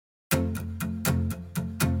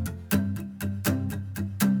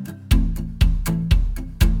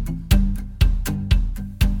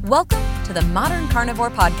Welcome to the Modern Carnivore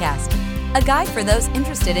Podcast, a guide for those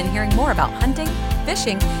interested in hearing more about hunting,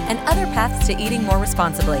 fishing, and other paths to eating more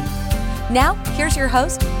responsibly. Now, here's your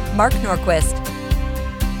host, Mark Norquist.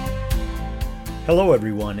 Hello,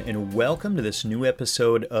 everyone, and welcome to this new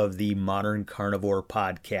episode of the Modern Carnivore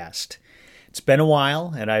Podcast. It's been a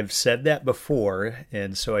while, and I've said that before,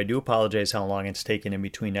 and so I do apologize how long it's taken in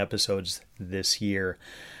between episodes this year.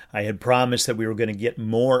 I had promised that we were going to get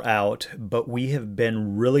more out, but we have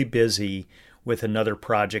been really busy with another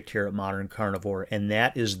project here at Modern Carnivore, and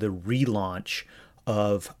that is the relaunch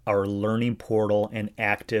of our learning portal and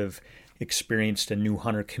active experienced a new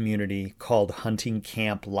hunter community called Hunting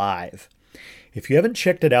Camp Live. If you haven't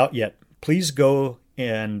checked it out yet, please go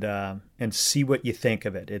and see what you think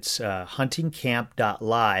of it. It's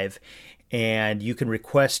huntingcamp.live, and you can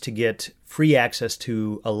request to get free access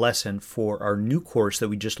to a lesson for our new course that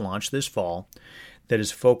we just launched this fall that is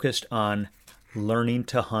focused on learning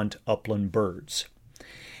to hunt upland birds.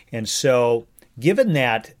 And so, given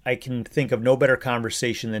that, I can think of no better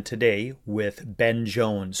conversation than today with Ben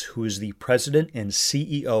Jones, who is the president and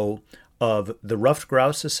CEO of the Ruffed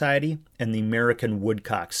Grouse Society and the American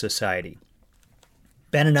Woodcock Society.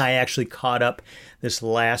 Ben and I actually caught up this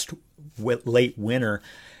last late winter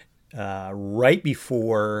right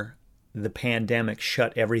before the pandemic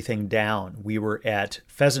shut everything down. We were at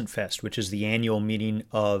Pheasant Fest, which is the annual meeting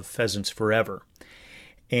of Pheasants Forever.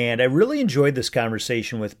 And I really enjoyed this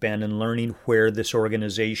conversation with Ben and learning where this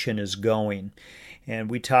organization is going.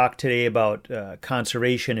 And we talked today about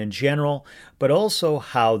conservation in general, but also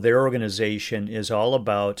how their organization is all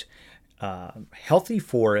about healthy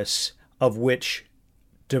forests, of which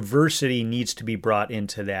diversity needs to be brought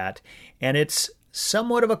into that. And it's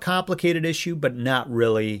somewhat of a complicated issue, but not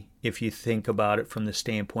really if you think about it from the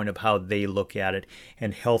standpoint of how they look at it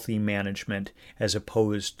and healthy management as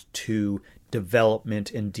opposed to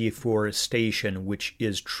development and deforestation, which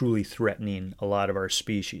is truly threatening a lot of our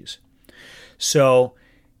species. So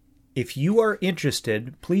if you are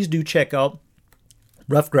interested, please do check out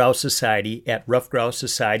Ruffed Grouse Society at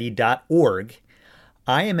ruffedgrousesociety.org.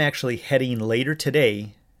 I am actually heading later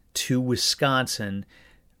today to Wisconsin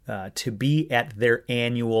to be at their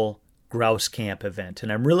annual grouse camp event,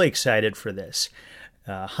 and I'm really excited for this.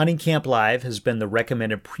 Hunting Camp Live has been the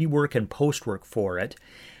recommended pre-work and post-work for it,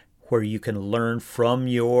 where you can learn from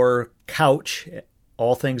your couch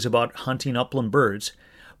all things about hunting upland birds.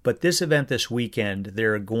 But this event this weekend,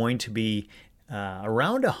 there are going to be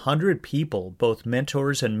around 100 people, both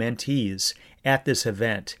mentors and mentees, at this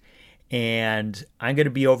event. And I'm going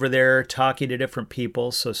to be over there talking to different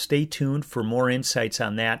people, so stay tuned for more insights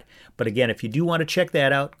on that. But again, if you do want to check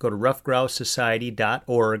that out, go to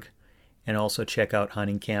ruffedgrousesociety.org and also check out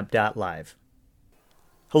huntingcamp.live.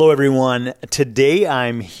 Hello, everyone. Today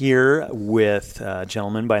I'm here with a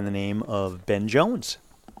gentleman by the name of Ben Jones.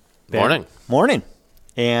 Ben. Morning.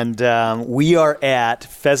 And we are at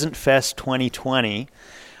Pheasant Fest 2020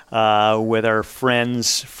 with our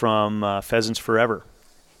friends from Pheasants Forever.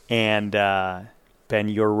 And Ben,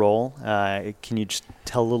 your role, can you just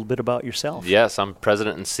tell a little bit about yourself? Yes, I'm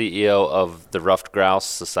president and CEO of the Ruffed Grouse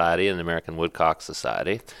Society and the American Woodcock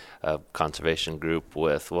Society, a conservation group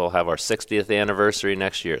we'll have our 60th anniversary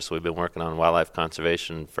next year. So we've been working on wildlife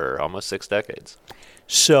conservation for almost 6 decades.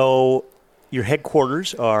 So your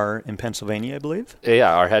headquarters are in Pennsylvania, I believe?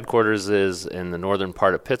 Yeah, our headquarters is in the northern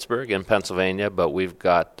part of Pittsburgh in Pennsylvania, but we've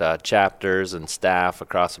got chapters and staff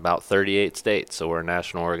across about 38 states. So we're a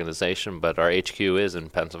national organization, but our HQ is in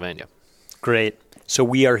Pennsylvania. Great. So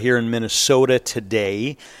we are here in Minnesota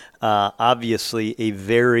today. Obviously, a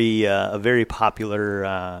very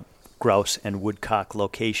popular grouse and woodcock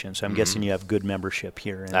location. So I'm guessing you have good membership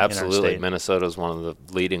here in our state. Minnesota is one of the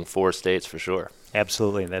leading 4 states for sure.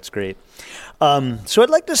 Absolutely. That's great. So I'd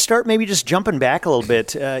like to start maybe just jumping back a little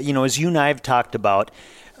bit. As you and I have talked about,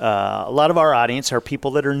 a lot of our audience are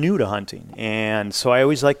people that are new to hunting. And so I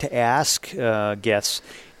always like to ask guests,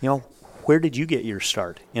 where did you get your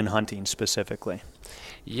start in hunting specifically?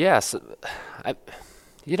 Yes.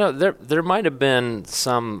 There might have been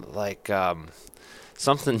some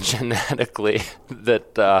something genetically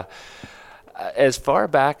that as far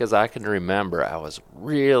back as I can remember, I was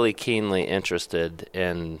really keenly interested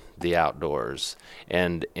in the outdoors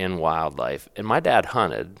and in wildlife. And my dad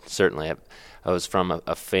hunted, certainly. I was from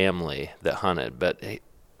a family that hunted, but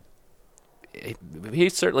he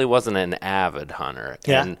certainly wasn't an avid hunter.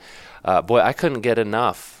 Yeah. And I couldn't get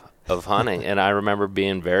enough of hunting. And I remember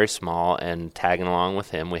being very small and tagging along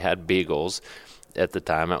with him. We had beagles at the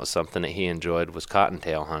time. That was something that he enjoyed, was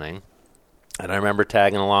cottontail hunting. And I remember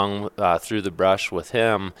tagging along through the brush with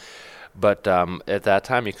him But at that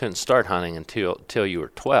time, you couldn't start hunting until you were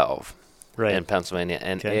 12 in Pennsylvania,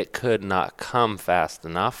 and it could not come fast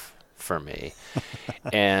enough for me.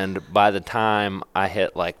 And by the time I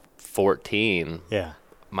hit like 14,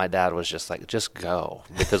 my dad was just like, just go.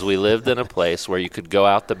 Because we lived in a place where you could go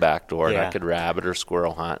out the back door and I could rabbit or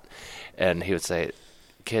squirrel hunt. And he would say,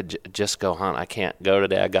 kid, just go hunt. I can't go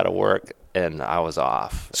today. I got to work. And I was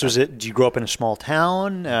off. So did you grow up in a small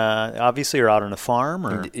town, obviously, or out on a farm?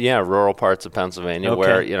 Or? Yeah, rural parts of Pennsylvania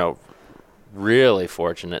where, really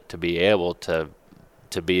fortunate to be able to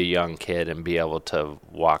be a young kid and be able to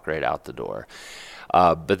walk right out the door.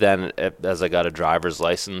 But then as I got a driver's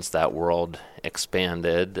license, that world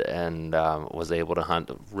expanded and was able to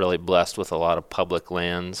hunt, really blessed with a lot of public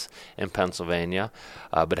lands in Pennsylvania,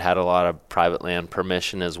 but had a lot of private land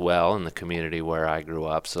permission as well in the community where I grew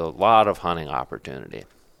up. So a lot of hunting opportunity.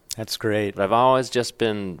 That's great. But I've always just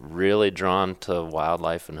been really drawn to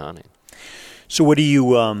wildlife and hunting. So what do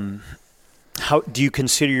you... How do you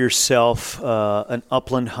consider yourself an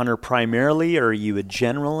upland hunter primarily, or are you a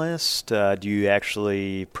generalist? Do you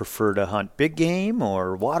actually prefer to hunt big game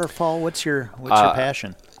or waterfowl? What's your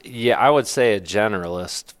passion? Yeah, I would say a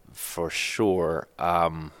generalist for sure.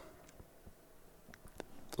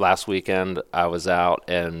 Last weekend I was out,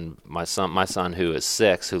 and my son who is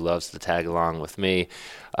 6, who loves to tag along with me,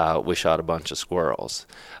 we shot a bunch of squirrels.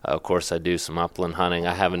 Of course, I do some upland hunting.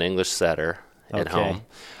 I have an English setter at home.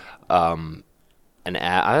 And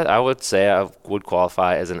I would say I would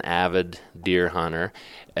qualify as an avid deer hunter,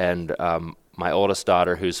 and my oldest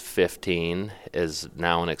daughter, who's 15, is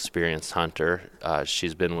now an experienced hunter.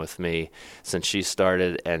 She's been with me since she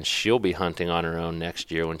started, and she'll be hunting on her own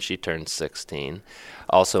next year when she turns 16.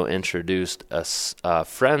 Also introduced a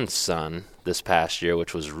friend's son this past year,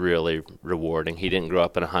 which was really rewarding. He didn't grow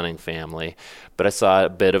up in a hunting family, but I saw a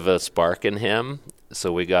bit of a spark in him,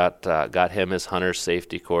 so we got him his hunter's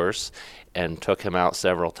safety course and took him out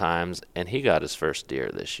several times, and he got his first deer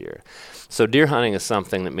this year. So deer hunting is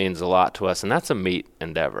something that means a lot to us, and that's a meat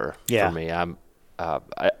endeavor for me.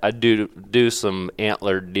 I do some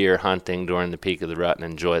antlered deer hunting during the peak of the rut and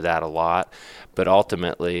enjoy that a lot, but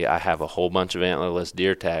ultimately I have a whole bunch of antlerless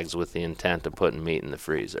deer tags with the intent of putting meat in the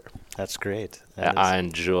freezer. That's great. I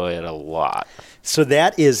enjoy it a lot. So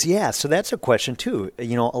so that's a question too. A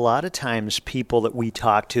lot of times people that we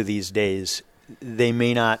talk to these days, they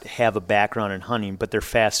may not have a background in hunting, but they're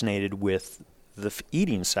fascinated with the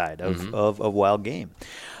eating side of wild game.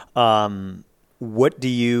 What do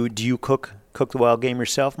you cook the wild game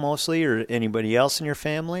yourself mostly, or anybody else in your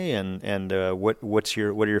family? And what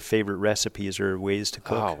are your favorite recipes or ways to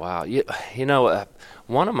cook? Oh wow,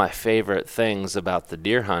 one of my favorite things about the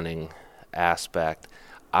deer hunting aspect,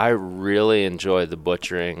 I really enjoy the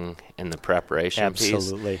butchering and the preparation piece.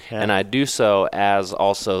 Absolutely. Yeah. And I do so as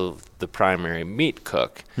also the primary meat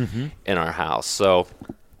cook in our house. So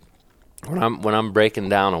when I'm breaking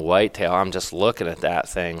down a whitetail, I'm just looking at that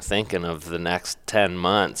thing, thinking of the next 10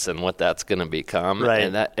 months and what that's going to become. Right.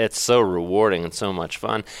 And it's so rewarding and so much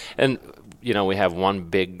fun. And we have one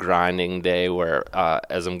big grinding day where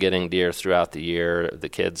as I'm getting deer throughout the year, the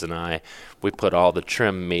kids and I, we put all the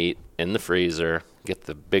trim meat in the freezer, get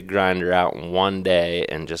the big grinder out in one day,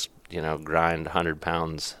 and just grind 100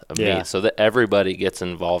 pounds of meat, so that everybody gets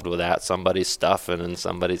involved with that. Somebody's stuffing and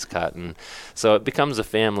somebody's cutting, so it becomes a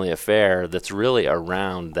family affair that's really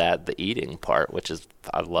around the eating part, which is,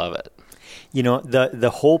 I love it.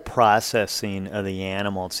 The whole processing of the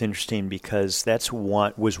animal, it's interesting because that's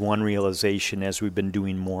was one realization as we've been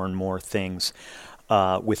doing more and more things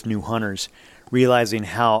with new hunters, realizing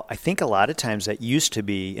how I think a lot of times that used to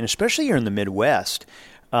be, and especially here in the Midwest,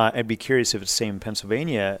 I'd be curious if it's the same in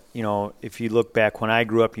Pennsylvania. If you look back when I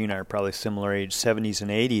grew up, you and I are probably similar age, 70s and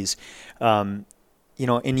 80s,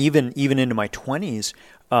 and even into my 20s,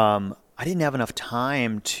 I didn't have enough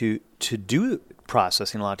time to do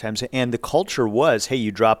processing a lot of times. And the culture was, hey,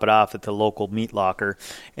 you drop it off at the local meat locker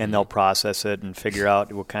and they'll process it and figure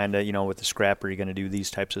out what kind of, with the scrapper, you're going to do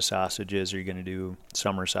these types of sausages, or you're going to do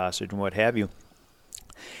summer sausage and what have you.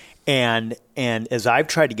 And as I've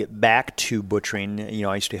tried to get back to butchering,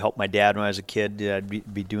 I used to help my dad when I was a kid. I'd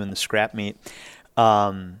be doing the scrap meat.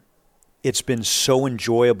 It's been so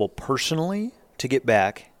enjoyable personally to get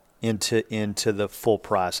back into the full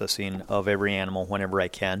processing of every animal whenever I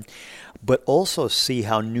can, but also see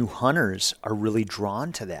how new hunters are really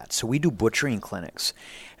drawn to that. So we do butchering clinics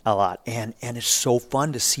a lot, and it's so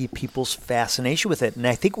fun to see people's fascination with it. And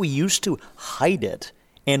I think we used to hide it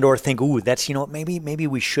and or think, ooh, that's, maybe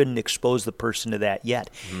we shouldn't expose the person to that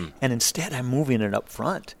yet. And instead I'm moving it up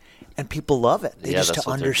front. And people love it. They just that's to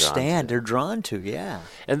what understand. They're drawn to, yeah.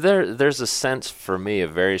 And there's a sense for me, a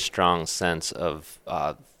very strong sense of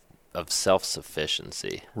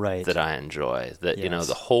self-sufficiency that I enjoy. That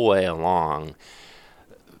the whole way along,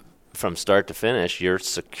 from start to finish, you're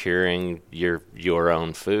securing your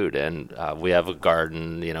own food. And we have a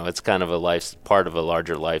garden. It's kind of part of a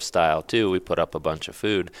larger lifestyle too. We put up a bunch of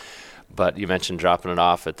food. But you mentioned dropping it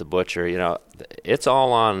off at the butcher. It's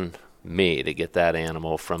all on me to get that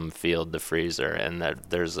animal from field to freezer, and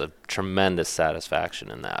there's a tremendous satisfaction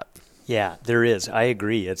in that. Yeah, there is. I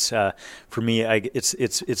agree. It's for me. It's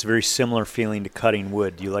a very similar feeling to cutting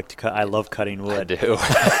wood. You like to cut? I love cutting wood. I do.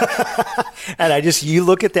 And you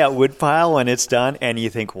look at that wood pile when it's done, and you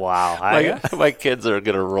think, "Wow." My kids are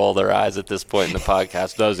going to roll their eyes at this point in the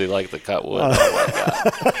podcast. Does he like to cut wood? Oh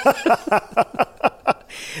my God.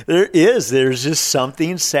 There's just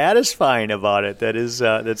something satisfying about it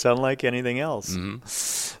that's unlike anything else. Mm-hmm.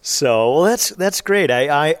 So, well, that's great.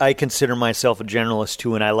 I consider myself a generalist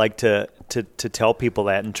too, and I like to tell people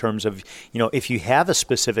that in terms of, if you have a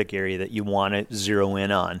specific area that you want to zero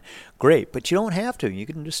in on, great, but you don't have to. You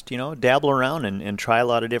can just, dabble around and try a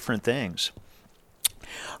lot of different things.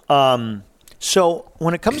 So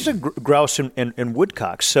when it comes to grouse and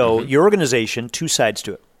woodcock, so your organization, two sides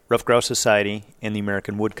to it. Ruffed Grouse Society and the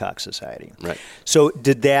American Woodcock Society. Right. So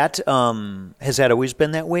did that, has that always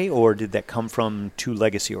been that way, or did that come from two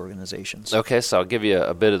legacy organizations? Okay, so I'll give you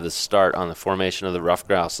a bit of the start on the formation of the Ruffed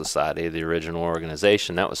Grouse Society, the original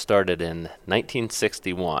organization. That was started in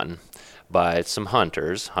 1961 by some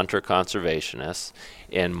hunter conservationists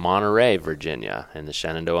in Monterey, Virginia, in the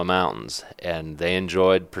Shenandoah Mountains. And they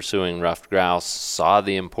enjoyed pursuing ruffed grouse, saw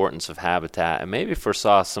the importance of habitat, and maybe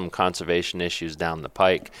foresaw some conservation issues down the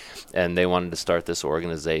pike. And they wanted to start this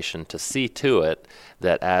organization to see to it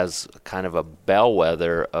that as kind of a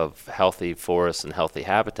bellwether of healthy forests and healthy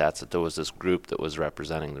habitats, that there was this group that was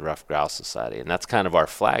representing the Ruffed Grouse Society. And that's kind of our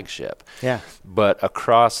flagship. Yeah. But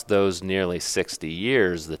across those nearly 60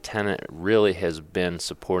 years, the tenet really has been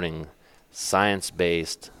supporting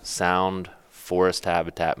science-based, sound forest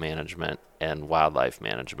habitat management and wildlife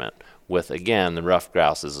management with, again, the ruffed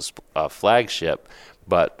grouse as a flagship,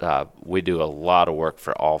 but we do a lot of work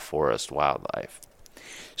for all forest wildlife.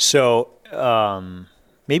 So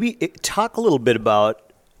maybe talk a little bit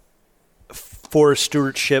about forest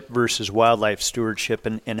stewardship versus wildlife stewardship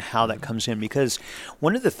and how that comes in, because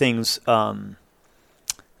one of the things that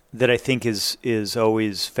I think is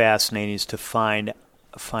always fascinating is to find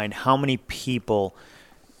how many people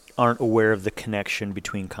aren't aware of the connection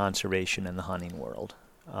between conservation and the hunting world.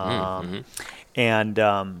 And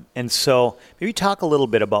so maybe talk a little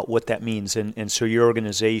bit about what that means. And so your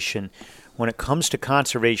organization, when it comes to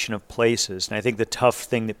conservation of places, and I think the tough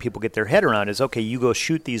thing that people get their head around is, okay, you go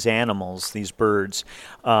shoot these animals, these birds,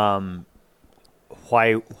 why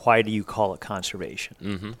do you call it conservation?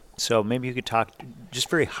 Mm-hmm. So maybe you could talk just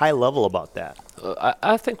very high level about that.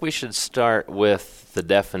 I think we should start with the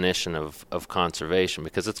definition of conservation,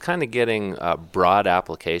 because it's kind of getting a broad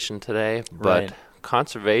application today, but right.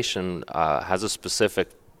 Conservation has a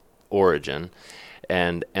specific origin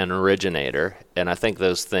and an originator, and I think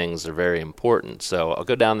those things are very important. So I'll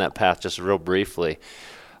go down that path just real briefly.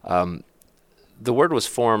 The word was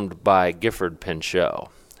formed by Gifford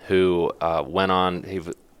Pinchot, who went on, he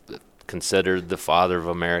considered the father of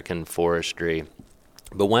American forestry,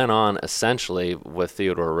 but went on essentially with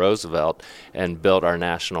Theodore Roosevelt and built our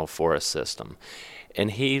national forest system.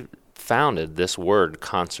 And he founded this word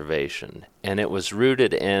conservation, and it was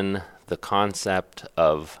rooted in the concept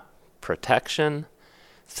of protection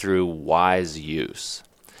through wise use.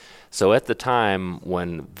 So at the time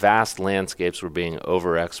when vast landscapes were being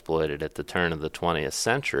overexploited at the turn of the 20th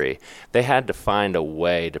century, they had to find a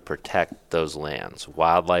way to protect those lands.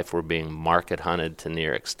 Wildlife were being market hunted to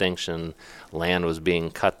near extinction. Land was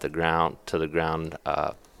being cut to the ground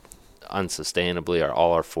unsustainably, or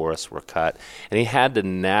all our forests were cut. And he had to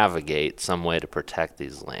navigate some way to protect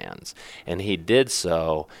these lands. And he did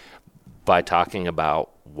so by talking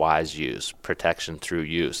about wise use, protection through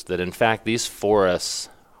use, that in fact these forests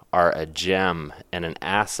are a gem and an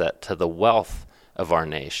asset to the wealth of our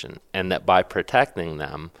nation, and that by protecting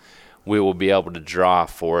them, we will be able to draw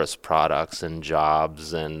forest products and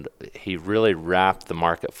jobs. And he really wrapped the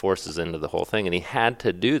market forces into the whole thing, and he had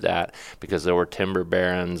to do that because there were timber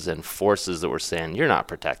barons and forces that were saying, you're not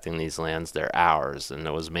protecting these lands, they're ours, and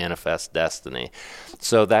it was manifest destiny.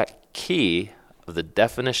 So that key of the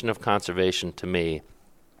definition of conservation to me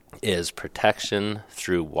is protection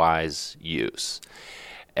through wise use.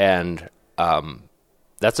 And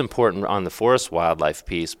That's important on the forest wildlife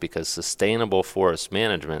piece because sustainable forest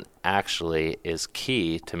management actually is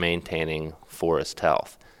key to maintaining forest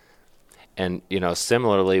health. And,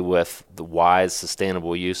 similarly with the wise,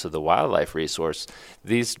 sustainable use of the wildlife resource,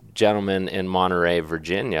 these gentlemen in Monterey,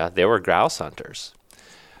 Virginia, they were grouse hunters.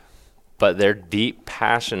 But their deep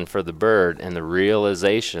passion for the bird and the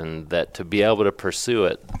realization that to be able to pursue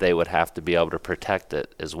it, they would have to be able to protect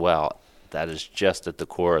it as well. That is just at the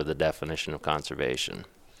core of the definition of conservation.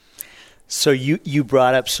 So you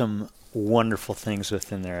brought up some wonderful things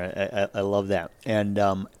within there. I love that. And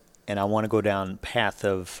I want to go down path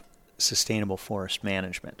of sustainable forest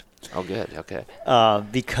management. Oh, good. Okay.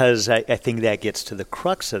 Because I think that gets to the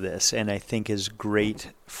crux of this, and I think is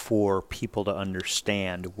great for people to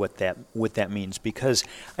understand what that means. Because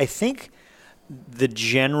I think the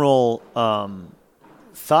general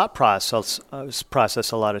thought process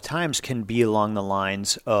a lot of times can be along the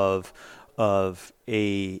lines of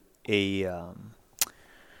here's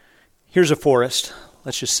a forest.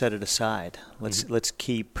 Let's just set it aside. Let's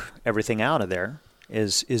keep everything out of there.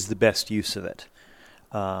 Is the best use of it.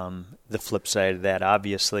 The flip side of that,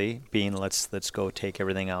 obviously, being let's go take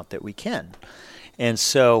everything out that we can. And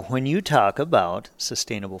so when you talk about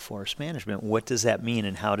sustainable forest management, what does that mean,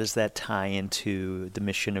 and how does that tie into the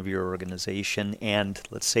mission of your organization and,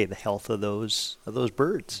 let's say, the health of those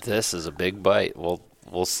birds? This is a big bite. We'll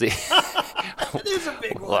see. It is a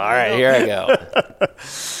big one. Well, all right, here I go.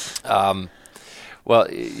 Well,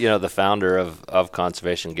 the founder of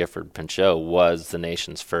Conservation, Gifford Pinchot, was the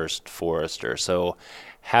nation's first forester. So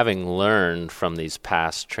having learned from these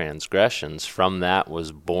past transgressions, from that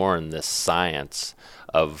was born this science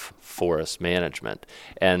of forest management.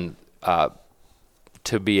 And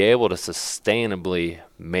to be able to sustainably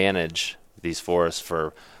manage these forests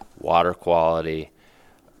for water quality,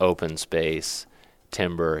 open space,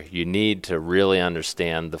 timber, you need to really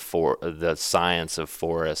understand the science of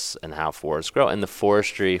forests and how forests grow. And the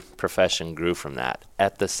forestry profession grew from that.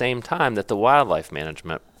 At the same time that the wildlife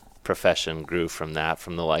management profession grew from that,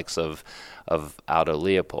 from the likes of Aldo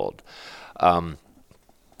Leopold.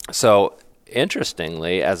 So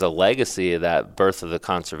interestingly, as a legacy of that birth of the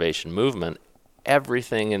conservation movement,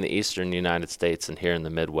 everything in the eastern United States and here in the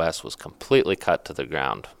Midwest was completely cut to the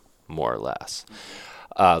ground, more or less.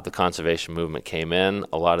 The conservation movement came in.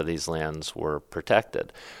 A lot of these lands were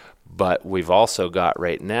protected. But we've also got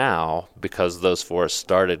right now, because those forests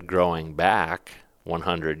started growing back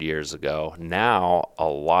 100 years ago, now a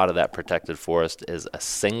lot of that protected forest is a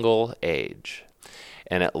single age.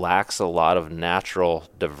 And it lacks a lot of natural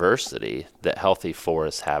diversity that healthy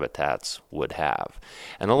forest habitats would have.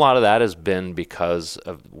 And a lot of that has been because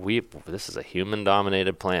of this is a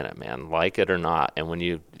human-dominated planet, man, like it or not. And when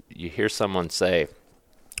you hear someone say,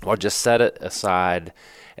 well, just set it aside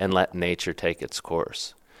and let nature take its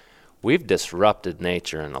course. We've disrupted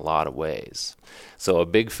nature in a lot of ways. So a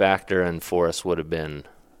big factor in forests would have been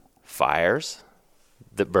fires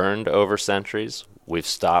that burned over centuries. We've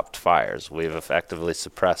stopped fires. We've effectively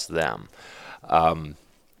suppressed them.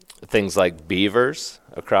 Things like beavers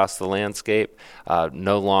across the landscape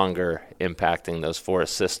no longer impacting those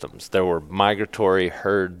forest systems. There were migratory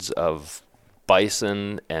herds of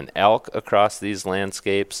bison and elk across these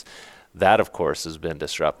landscapes. That, of course, has been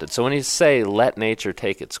disrupted. So when you say let nature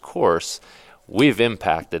take its course, we've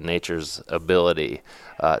impacted nature's ability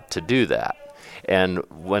to do that. And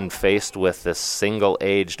when faced with this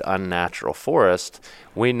single-aged unnatural forest,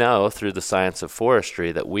 we know through the science of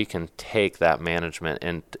forestry that we can take that management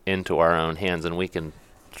into our own hands, and we can,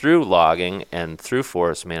 through logging and through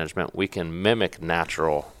forest management, we can mimic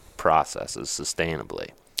natural processes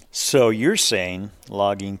sustainably. So you're saying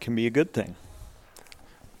logging can be a good thing?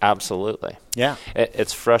 Absolutely. Yeah.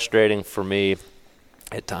 It's frustrating for me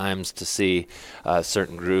at times to see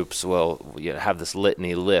certain groups will have this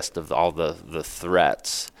litany list of all the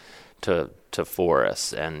threats to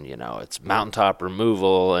forests, and it's mountaintop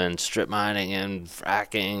removal and strip mining and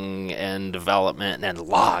fracking and development and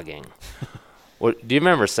logging. Well, do you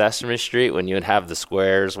remember Sesame Street when you would have the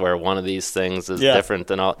squares where one of these things is different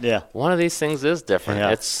than all? Yeah. One of these things is different.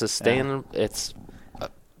 Yeah. It's sustainable. Yeah. It's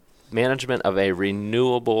management of a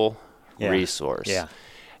renewable resource. Yeah.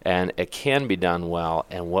 And it can be done well.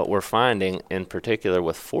 And what we're finding, in particular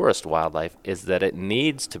with forest wildlife, is that it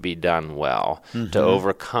needs to be done well to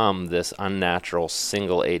overcome this unnatural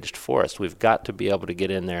single-aged forest. We've got to be able to get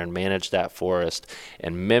in there and manage that forest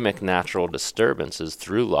and mimic natural disturbances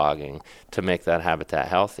through logging to make that habitat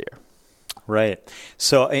healthier. Right.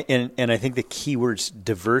 So, and I think the key words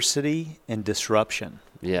diversity and disruption.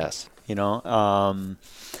 Yes.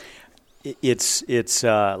 It's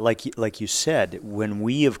like you said, when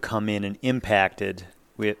we have come in and impacted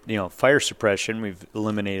fire suppression, we've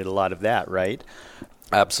eliminated a lot of that, right?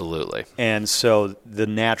 Absolutely. And so the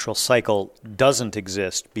natural cycle doesn't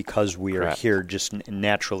exist because we are here just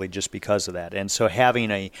naturally just because of that. And so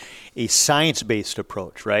having a science-based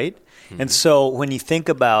approach, right? Mm-hmm. And so when you think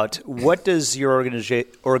about what does your organization,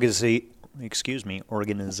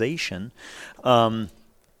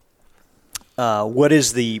 what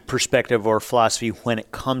is the perspective or philosophy when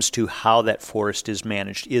it comes to how that forest is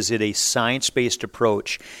managed? Is it a science-based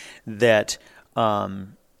approach that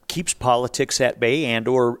keeps politics at bay and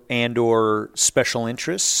or special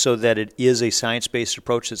interests, so that it is a science-based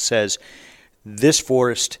approach that says this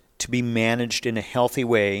forest to be managed in a healthy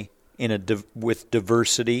way, with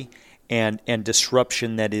diversity and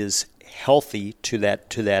disruption that is healthy to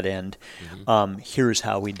that end? Mm-hmm. Here's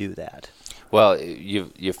how we do that. Well,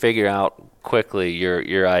 you figure out quickly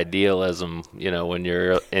your idealism, when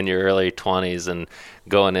you're in your early 20s and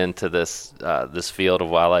going into this field of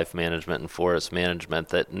wildlife management and forest management,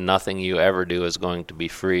 that nothing you ever do is going to be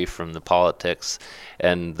free from the politics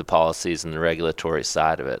and the policies and the regulatory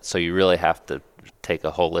side of it. So you really have to take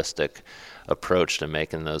a holistic approach to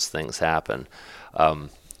making those things happen. But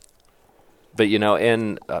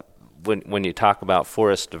when you talk about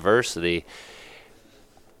forest diversity,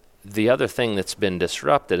 the other thing that's been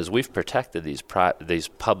disrupted is we've protected these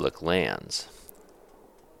public lands,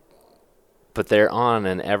 but they're on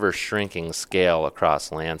an ever-shrinking scale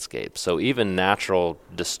across landscapes. So even natural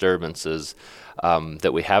disturbances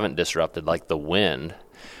that we haven't disrupted, like the wind,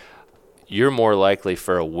 you're more likely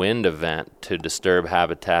for a wind event to disturb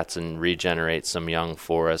habitats and regenerate some young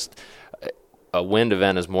forest. A wind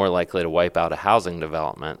event is more likely to wipe out a housing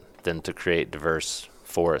development than to create diverse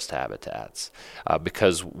forest habitats,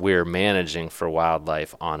 because we're managing for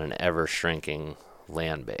wildlife on an ever-shrinking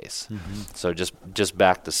land base. Mm-hmm. So just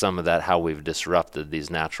back to some of that, how we've disrupted these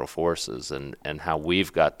natural forces and how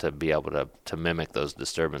we've got to be able to mimic those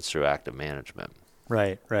disturbances through active management.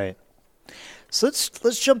 Right. So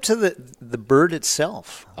let's jump to the bird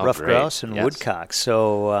itself, ruffed grouse and woodcock.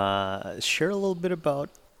 So share a little bit about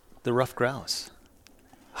the ruffed grouse.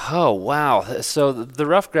 Oh, wow. So the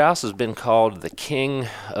ruffed grouse has been called the king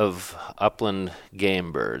of upland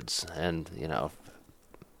game birds. And,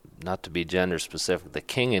 not to be gender specific, the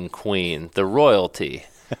king and queen, the royalty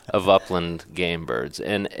of upland game birds.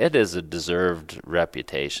 And it is a deserved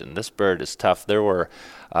reputation. This bird is tough. There were,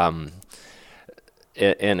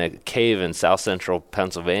 in a cave in south central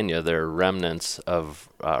Pennsylvania, there are remnants of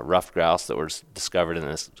ruffed grouse that were discovered in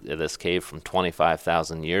this cave from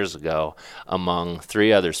 25,000 years ago, among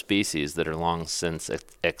 3 other species that are long since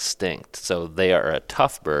extinct. So they are a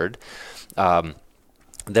tough bird.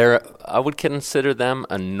 I would consider them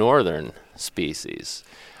a northern species,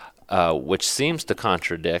 which seems to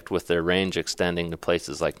contradict with their range extending to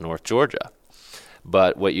places like North Georgia.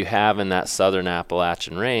 But what you have in that southern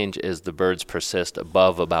Appalachian range is the birds persist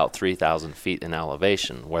above about 3,000 feet in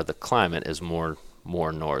elevation, where the climate is more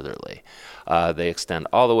northerly. They extend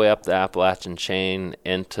all the way up the Appalachian chain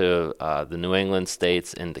into the New England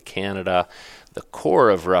states, into Canada. The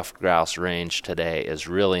core of ruffed grouse range today is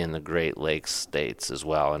really in the Great Lakes states as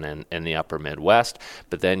well, and in the upper Midwest.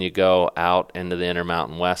 But then you go out into the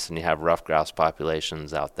Intermountain West, and you have ruffed grouse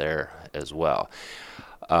populations out there as well.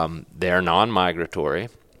 They are non-migratory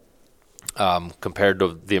compared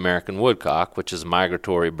to the American woodcock, which is a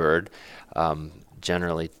migratory bird.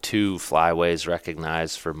 Generally 2 flyways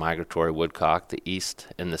recognized for migratory woodcock, the east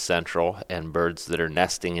and the central, and birds that are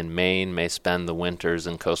nesting in Maine may spend the winters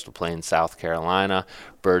in coastal plains South Carolina.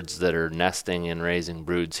 Birds that are nesting and raising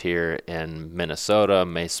broods here in Minnesota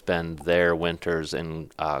may spend their winters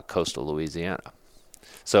in coastal Louisiana.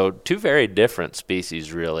 So 2 very different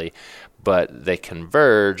species, really, but they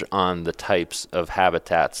converge on the types of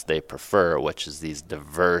habitats they prefer, which is these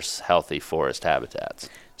diverse, healthy forest habitats.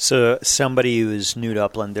 So somebody who's new to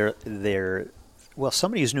upland,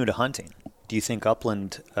 somebody who's new to hunting, do you think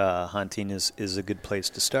upland hunting is a good place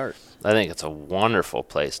to start? I think it's a wonderful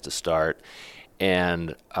place to start.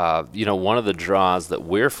 And, one of the draws that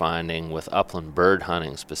we're finding with upland bird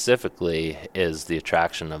hunting specifically is the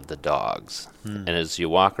attraction of the dogs. And as you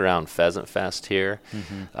walk around Pheasant Fest here,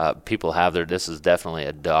 people have this is definitely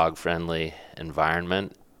a dog-friendly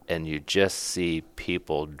environment, and you just see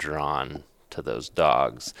people drawn to those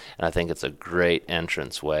dogs. And I think it's a great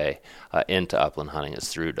entrance way into upland hunting is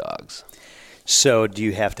through dogs. So do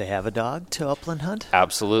you have to have a dog to upland hunt?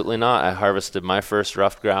 Absolutely not. I harvested my first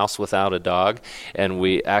ruffed grouse without a dog, and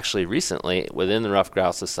we actually recently, within the Ruffed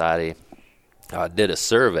Grouse Society, did a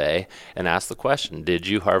survey and asked the question, did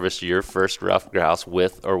you harvest your first ruffed grouse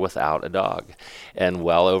with or without a dog? And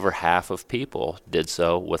well over half of people did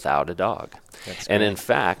so without a dog. And in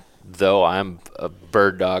fact, though I'm a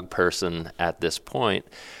bird dog person at this point,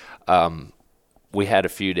 we had a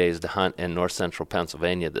few days to hunt in north central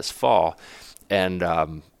Pennsylvania this fall, and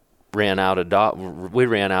ran out of dog. We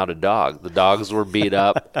ran out of dog. The dogs were beat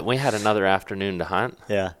up. We had another afternoon to hunt.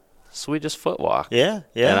 Yeah. So we just foot walked. Yeah,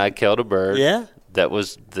 yeah. And I killed a bird. Yeah. That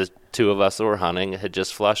was the two of us that were hunting had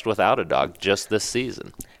just flushed without a dog just this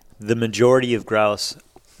season. The majority of grouse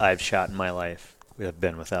I've shot in my life have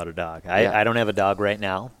been without a dog. I don't have a dog right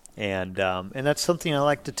now. And that's something I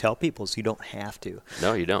like to tell people, is you don't have to.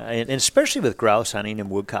 No, you don't. And especially with grouse hunting and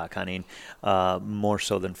woodcock hunting, more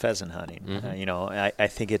so than pheasant hunting. Mm-hmm. I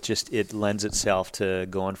think it lends itself to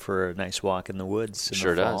going for a nice walk in the woods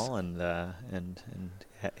in the fall and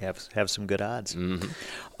have some good odds.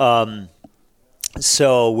 Mm-hmm.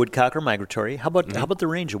 So woodcock are migratory. How about the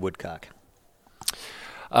range of woodcock?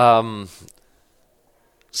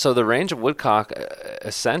 So the range of woodcock,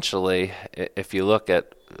 essentially, if you look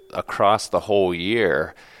at across the whole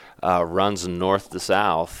year, runs north to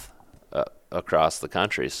south across the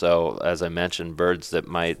country. So as I mentioned, birds that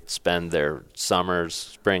might spend their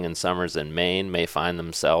spring and summers in Maine may find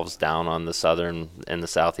themselves down on the southern and the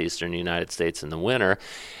southeastern United States in the winter,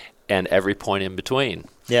 and every point in between.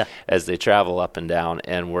 Yeah. As they travel up and down.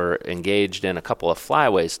 And we're engaged in a couple of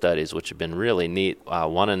flyway studies, which have been really neat.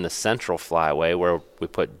 One in the central flyway, where we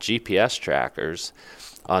put GPS trackers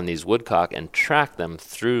on these woodcock and track them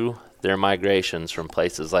through their migrations from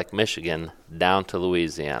places like Michigan down to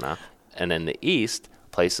Louisiana. And in the east,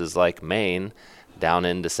 places like Maine down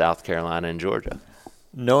into South Carolina and Georgia.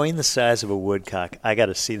 Knowing the size of a woodcock, I got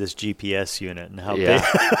to see this GPS unit and how Yeah.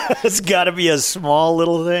 big. It's got to be a small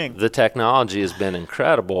little thing. The technology has been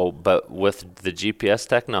incredible, but with the GPS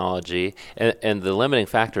technology, and the limiting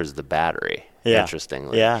factor is the battery, Yeah.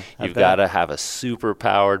 interestingly. Yeah, I You've bet. got to have a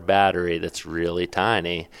super-powered battery that's really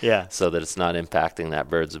tiny Yeah. so that it's not impacting that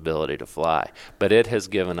bird's ability to fly. But it has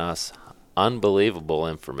given us unbelievable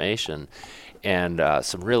information. And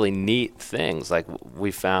some really neat things, like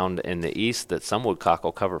we found in the east that some woodcock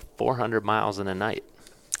will cover 400 miles in a night.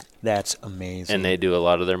 That's amazing. And they do a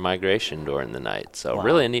lot of their migration during the night. So Wow.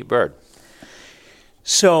 really a neat bird.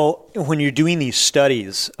 So when you're doing these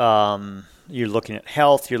studies, you're looking at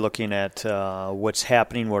health, you're looking at what's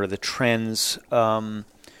happening, what are the trends.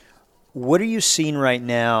 What are you seeing right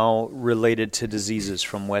now related to diseases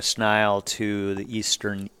from West Nile to the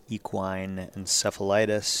Eastern equine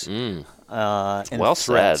encephalitis? And Well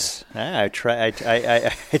threats? I tried.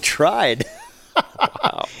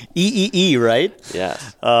 Wow. EEE, right?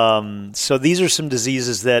 Yes. So these are some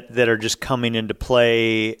diseases that are just coming into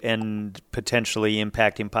play and potentially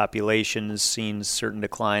impacting populations, seeing certain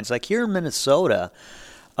declines. Like here in Minnesota,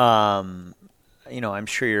 I'm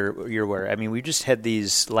sure you're aware. I mean, we just had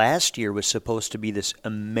these. Last year was supposed to be this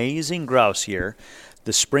amazing grouse year.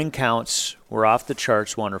 The spring counts were off the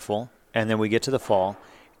charts, wonderful, and then we get to the fall,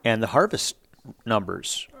 and the harvest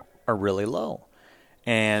numbers are really low.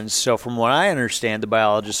 And so from what I understand, the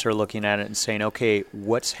biologists are looking at it and saying, okay,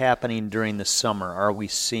 what's happening during the summer? Are we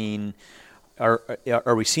seeing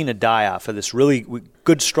a die-off of this really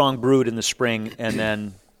good, strong brood in the spring, and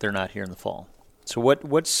then they're not here in the fall? So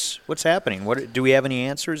what's happening? Do we have any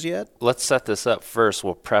answers yet? Let's set this up first.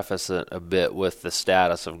 We'll preface it a bit with the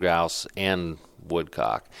status of grouse and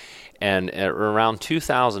woodcock. And at around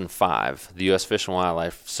 2005, the U.S. Fish and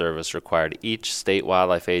Wildlife Service required each state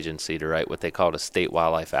wildlife agency to write what they called a state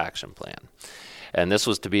wildlife action plan. And this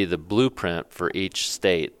was to be the blueprint for each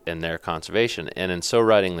state in their conservation. And in so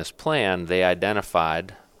writing this plan, they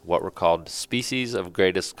identified what were called species of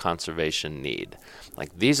greatest conservation need.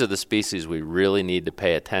 Like, these are the species we really need to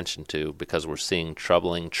pay attention to because we're seeing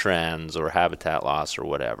troubling trends or habitat loss or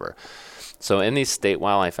whatever. So in these state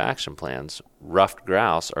wildlife action plans, ruffed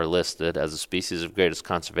grouse are listed as a species of greatest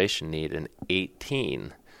conservation need in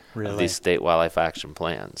 18 of these state wildlife action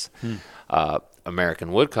plans.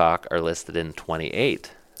 American woodcock are listed in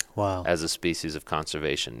 28 as a species of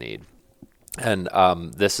conservation need. And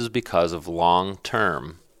this is because of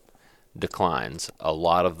long-term declines, a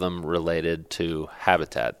lot of them related to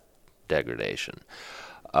habitat degradation.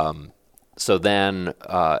 So then,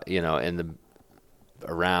 in the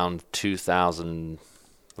around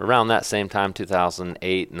that same time,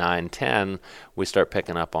 2008, 9, 10, we start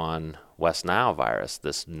picking up on West Nile virus,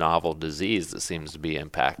 this novel disease that seems to be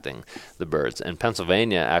impacting the birds. And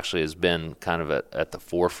Pennsylvania actually has been kind of at the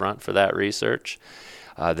forefront for that research.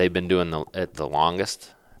 They've been doing it the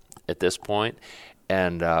longest at this point.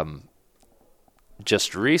 And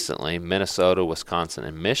just recently, Minnesota, Wisconsin,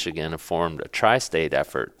 and Michigan have formed a tri-state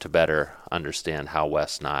effort to better understand how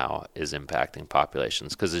West Nile is impacting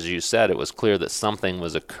populations. Because as you said, it was clear that something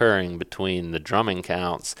was occurring between the drumming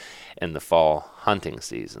counts and the fall hunting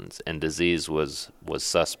seasons, and disease was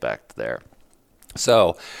suspect there.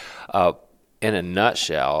 So, in a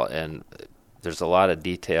nutshell, and there's a lot of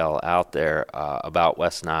detail out there about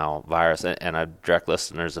West Nile virus, and I direct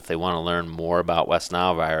listeners, if they want to learn more about West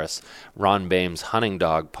Nile virus, Ron Bame's Hunting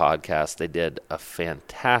Dog podcast, they did a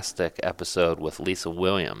fantastic episode with Lisa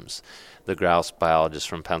Williams, the grouse biologist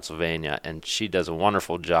from Pennsylvania, and she does a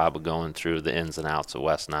wonderful job of going through the ins and outs of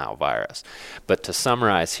West Nile virus. But to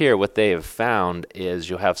summarize here, what they have found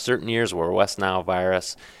is you'll have certain years where West Nile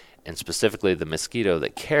virus, and specifically the mosquito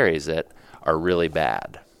that carries it, are really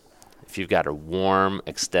bad. If you've got a warm,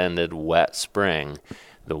 extended, wet spring,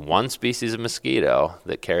 the one species of mosquito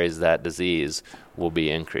that carries that disease will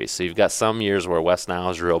be increased. So you've got some years where West Nile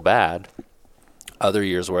is real bad, other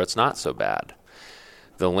years where it's not so bad.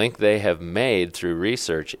 The link they have made through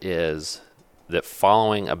research is that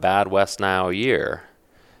following a bad West Nile year,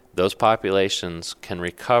 those populations can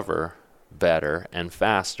recover better and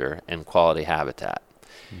faster in quality habitat.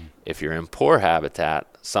 If you're in poor habitat,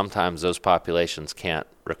 sometimes those populations can't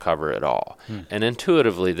recover at all. And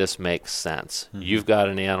intuitively, this makes sense. You've got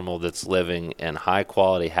an animal that's living in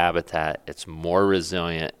high-quality habitat. It's more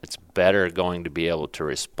resilient. It's better going to be able to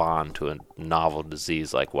respond to a novel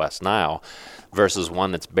disease like West Nile versus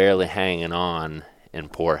one that's barely hanging on in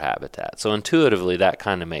poor habitat. So intuitively, that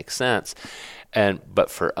kind of makes sense. But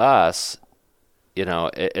for us, you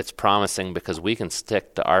know, it's promising because we can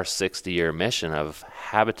stick to our 60-year mission of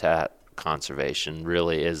habitat conservation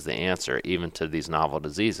really is the answer, even to these novel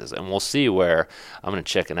diseases. And we'll see where I'm going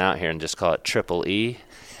to chicken out here and just call it triple E,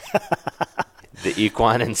 the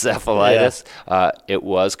equine encephalitis. Yeah. It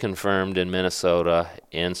was confirmed in Minnesota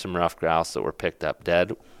in some rough grouse that were picked up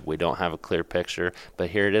dead. We don't have a clear picture, but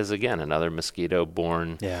here it is again, another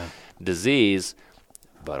mosquito-borne disease.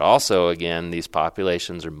 But also, again, these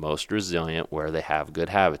populations are most resilient where they have good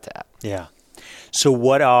habitat. Yeah. So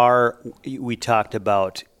we talked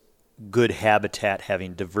about good habitat,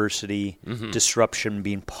 having diversity, disruption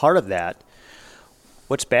being part of that.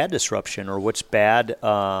 What's bad disruption, or what's bad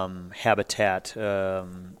habitat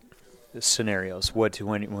scenarios?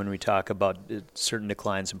 When we talk about certain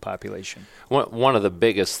declines in population? One of the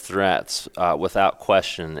biggest threats, without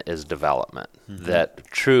question, is development. That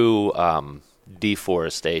true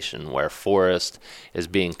deforestation, where forest is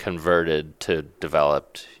being converted to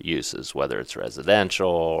developed uses, whether it's residential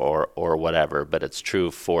or whatever, but it's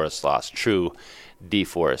true forest loss, true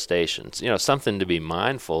deforestation. You know, something to be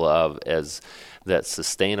mindful of is that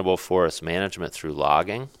sustainable forest management through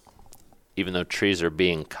logging, even though trees are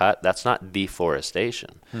being cut, that's not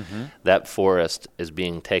deforestation. That forest is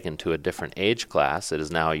being taken to a different age class. It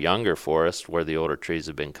is now a younger forest where the older trees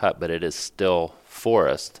have been cut, but it is still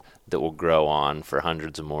forest that will grow on for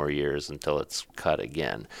hundreds of more years until it's cut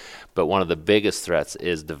again. But one of the biggest threats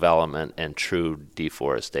is development and true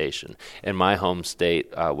deforestation. In my home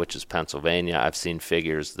state, which is Pennsylvania, I've seen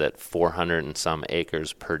figures that 400 and some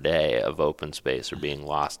acres per day of open space are being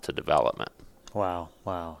lost to development. Wow.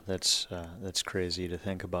 That's crazy to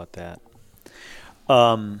think about that.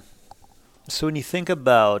 So when you think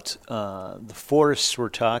about the forests we're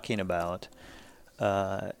talking about,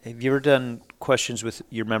 have you ever done questions with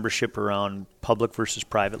your membership around public versus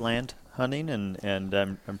private land hunting? And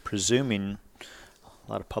I'm presuming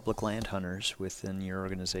a lot of public land hunters within your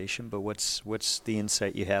organization, but what's the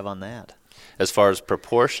insight you have on that? As far as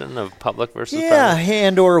proportion of public versus private? Yeah,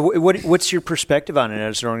 and or what's your perspective on it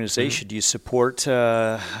as an organization? Do you support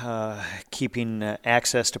keeping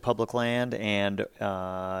access to public land and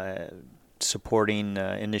supporting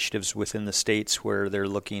initiatives within the states where they're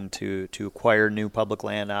looking to acquire new public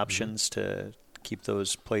land options to keep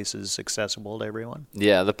those places accessible to everyone?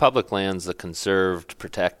 Yeah, the public lands, the conserved,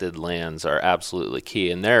 protected lands are absolutely key.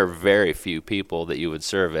 And there are very few people that you would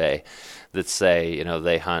survey that say, you know,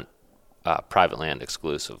 they hunt private land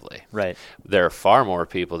exclusively. Right. There are far more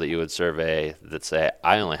people that you would survey that say,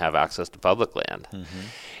 I only have access to public land.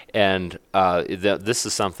 And this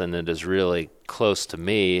is something that is really close to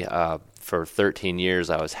me. For 13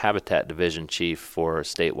 years, I was Habitat Division Chief for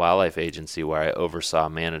State Wildlife Agency, where I oversaw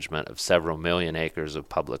management of several million acres of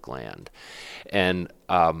public land. And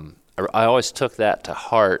I always took that to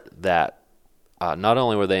heart, that not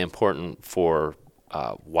only were they important for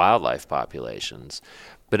wildlife populations,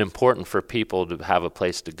 but important for people to have a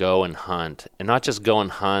place to go and hunt, and not just go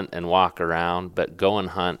and hunt and walk around, but go and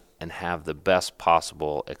hunt and have the best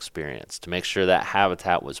possible experience, to make sure that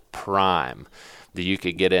habitat was prime, that you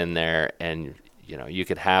could get in there and you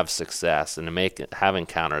could have success and have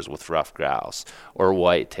encounters with rough grouse or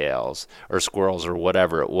whitetails or squirrels or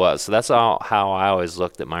whatever it was. So that's how I always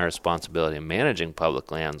looked at my responsibility in managing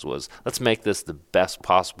public lands was, let's make this the best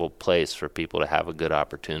possible place for people to have a good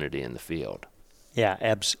opportunity in the field.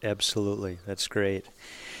 Yeah, absolutely. That's great.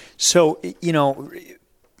 So,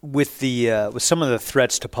 with some of the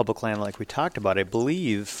threats to public land like we talked about, I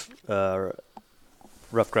believe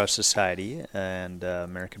Rough Grouse Society and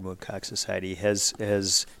American Woodcock Society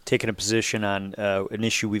has taken a position on an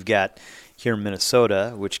issue we've got here in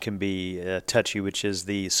Minnesota, which can be touchy, which is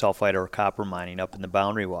the sulfide or copper mining up in the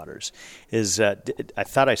boundary waters. I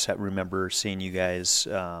thought I remember seeing you guys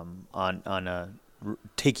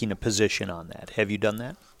taking a position on that. Have you done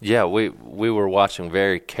that? Yeah, we were watching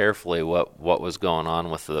very carefully what was going on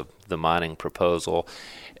with the mining proposal,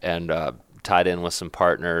 and tied in with some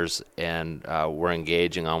partners, and we're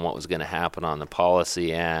engaging on what was going to happen on the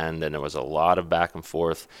policy end, and there was a lot of back and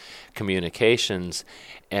forth communications,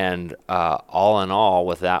 and all in all,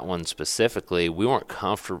 with that one specifically, we weren't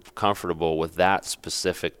comfortable with that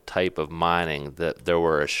specific type of mining, that there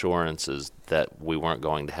were assurances that we weren't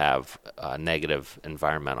going to have negative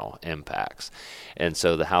environmental impacts. And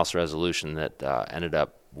so the House resolution that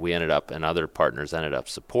we ended up and other partners ended up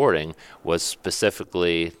supporting was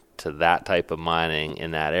specifically to that type of mining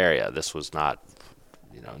in that area. This was not,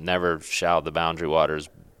 never shall the boundary waters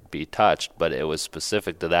be touched, but it was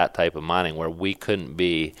specific to that type of mining where we couldn't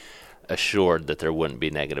be assured that there wouldn't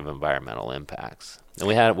be negative environmental impacts.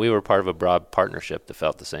 And we were part of a broad partnership that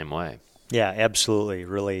felt the same way. Yeah, absolutely.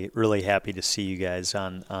 Really, really happy to see you guys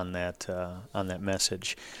on that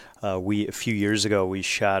message. A few years ago, we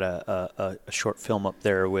shot a short film up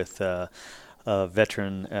there with a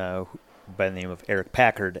veteran by the name of Eric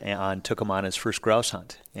Packard, and took him on his first grouse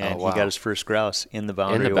hunt, and he got his first grouse in the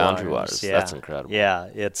boundary waters. Yeah. That's incredible. Yeah,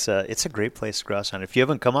 it's a great place to grouse hunt. If you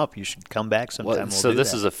haven't come up, you should come back sometime. So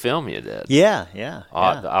this is a film you did? Yeah.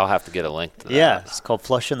 I'll have to get a link to that. Yeah, it's called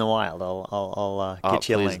Flush in the Wild. I'll get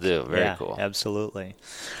you a link. Please do. Very cool. Absolutely.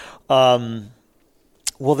 Well,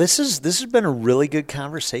 this has been a really good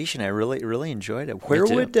conversation. I really enjoyed it.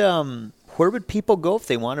 Where would people go if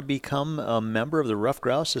they want to become a member of the Rough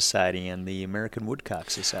Grouse Society and the American Woodcock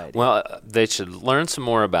Society? Well, they should learn some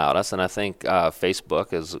more about us, and I think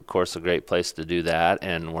Facebook is, of course, a great place to do that,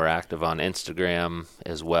 and we're active on Instagram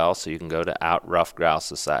as well, so you can go to @Rough Grouse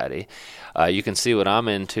Society. You can see what I'm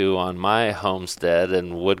into on my homestead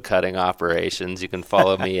and woodcutting operations. You can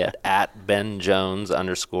follow me at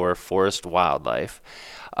 @BenJones_Forest Wildlife.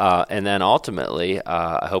 And then ultimately,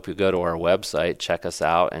 I hope you go to our website, check us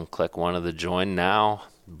out, and click one of the Join Now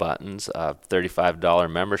buttons, $35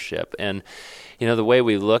 membership. And, the way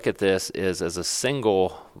we look at this is as a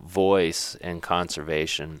single voice in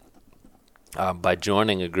conservation. By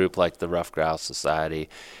joining a group like the Rough Grouse Society,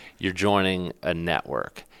 you're joining a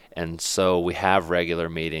network. And so we have regular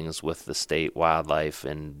meetings with the state wildlife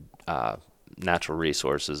and natural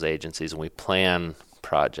resources agencies, and we plan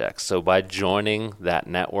projects. So by joining that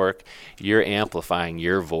network, you're amplifying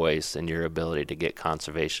your voice and your ability to get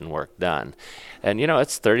conservation work done. And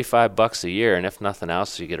it's $35 a year, and if nothing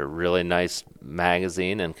else, you get a really nice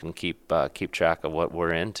magazine and can keep track of what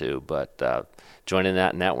we're into. But joining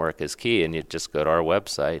that network is key, and you just go to our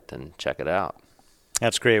website and check it out.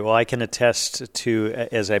 That's great. Well, I can attest to,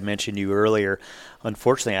 as I mentioned to you earlier,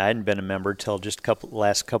 unfortunately, I hadn't been a member till just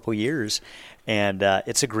last couple years, and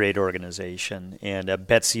it's a great organization. And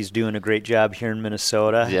Betsy's doing a great job here in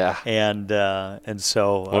Minnesota. Yeah. And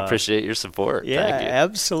so we appreciate your support. Yeah, Thank you.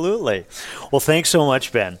 Absolutely. Well, thanks so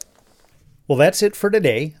much, Ben. Well, that's it for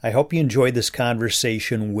today. I hope you enjoyed this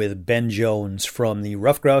conversation with Ben Jones from the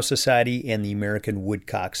Rough Grouse Society and the American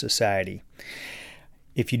Woodcock Society.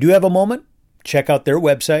 If you do have a moment, check out their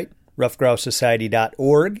website,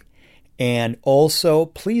 roughgrousesociety.org, and also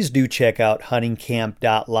please do check out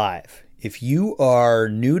huntingcamp.live. If you are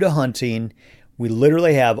new to hunting, we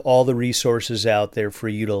literally have all the resources out there for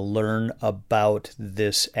you to learn about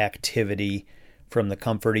this activity from the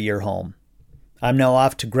comfort of your home. I'm now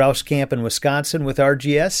off to grouse camp in Wisconsin with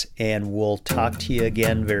RGS, and we'll talk to you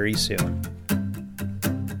again very soon.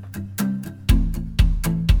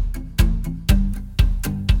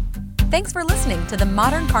 Thanks for listening to the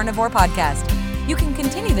Modern Carnivore Podcast. You can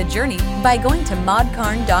continue the journey by going to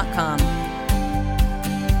modcarn.com.